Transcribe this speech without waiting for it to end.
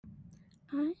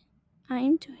I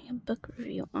am doing a book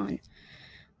review on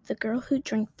The Girl Who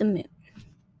Drank the Moon.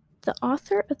 The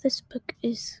author of this book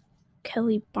is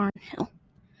Kelly Barnhill.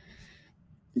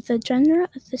 The genre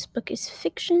of this book is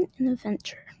fiction and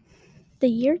adventure. The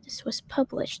year this was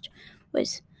published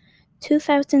was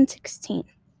 2016.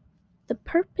 The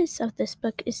purpose of this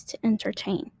book is to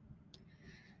entertain.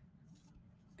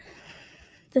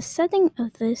 The setting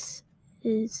of this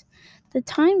is, the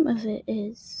time of it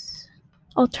is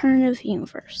alternative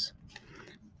universe.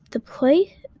 The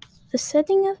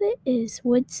setting of it is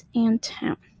woods and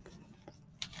town.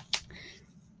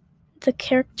 The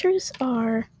characters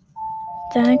are,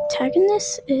 the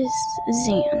antagonist is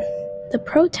Zan. The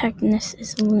protagonist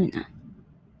is Luna.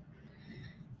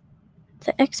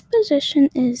 The exposition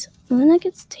is Luna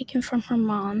gets taken from her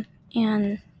mom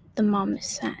and the mom is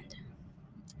sad.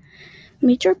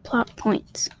 Major plot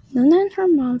points. Luna and her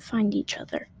mom find each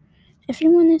other.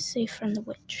 Everyone is safe from the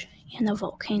witch and a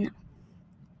volcano.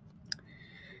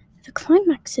 The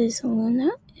climax is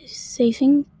Luna is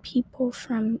saving people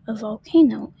from a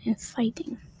volcano and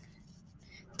fighting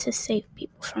to save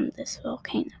people from this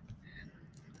volcano.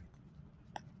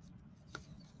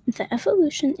 The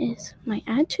evolution is, my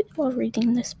attitude while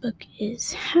reading this book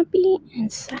is happy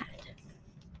and sad.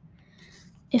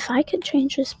 If I could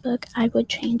change this book, I would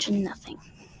change nothing.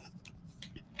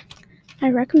 My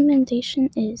recommendation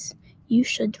is, you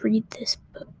should read this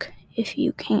book if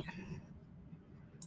you can.